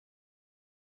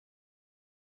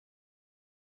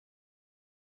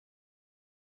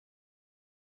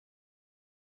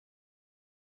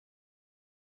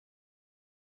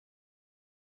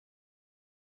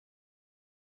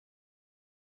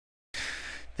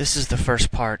This is the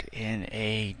first part in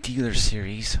a dealer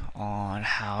series on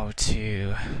how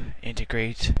to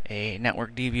integrate a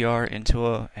network DVR into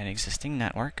an existing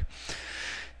network.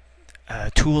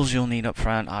 Tools you'll need up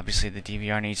front: obviously the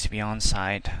DVR needs to be on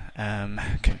site.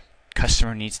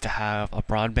 Customer needs to have a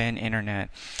broadband internet,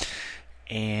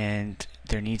 and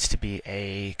there needs to be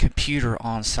a computer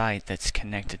on site that's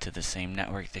connected to the same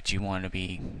network that you want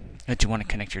to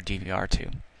connect your DVR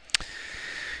to.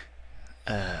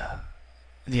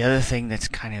 The other thing that's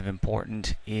kind of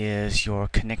important is your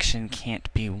connection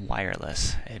can't be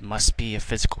wireless. It must be a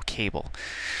physical cable.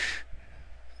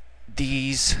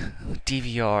 These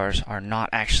DVRs are not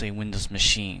actually Windows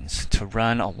machines. To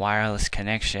run a wireless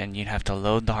connection, you'd have to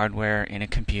load the hardware in a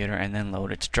computer and then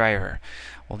load its driver.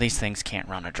 Well, these things can't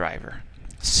run a driver,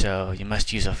 so you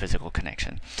must use a physical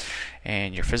connection.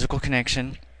 And your physical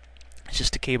connection, it's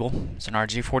just a cable. It's an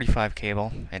RJ45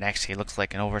 cable. It actually looks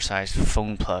like an oversized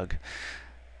phone plug.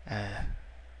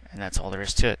 And that's all there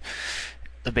is to it.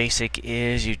 The basic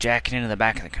is you jack it into the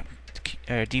back of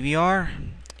the DVR,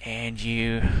 and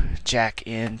you jack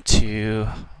into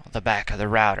the back of the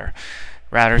router.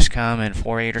 Routers come in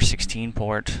 4, 8, or 16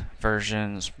 port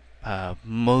versions.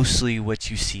 Mostly what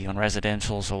you see on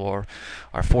residentials or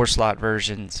 4-slot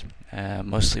versions.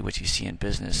 Mostly what you see in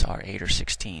business are 8 or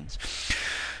 16s.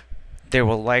 There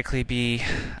will likely be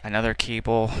another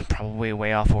cable, probably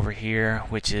way off over here,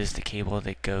 which is the cable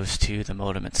that goes to the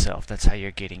modem itself. That's how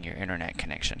you're getting your internet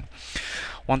connection.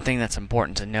 One thing that's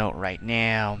important to note right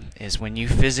now is when you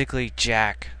physically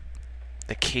jack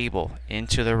the cable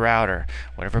into the router,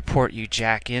 whatever port you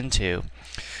jack into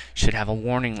should have a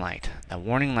warning light. That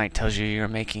warning light tells you you're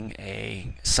making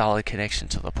a solid connection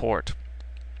to the port.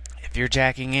 If you're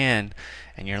jacking in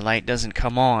and your light doesn't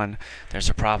come on, there's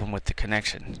a problem with the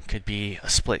connection. Could be a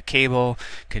split cable,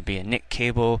 could be a nick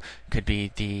cable, could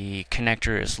be the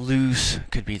connector is loose,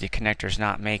 could be the connector's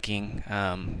not making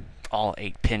all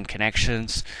 8-pin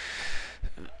connections.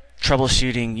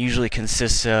 Troubleshooting usually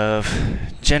consists of,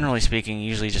 generally speaking,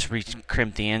 usually just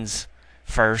crimp the ends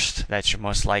first. That's your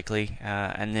most likely,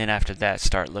 and then after that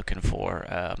start looking for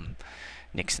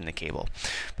nicks in the cable.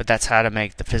 But that's how to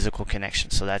make the physical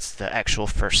connection. So that's the actual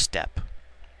first step.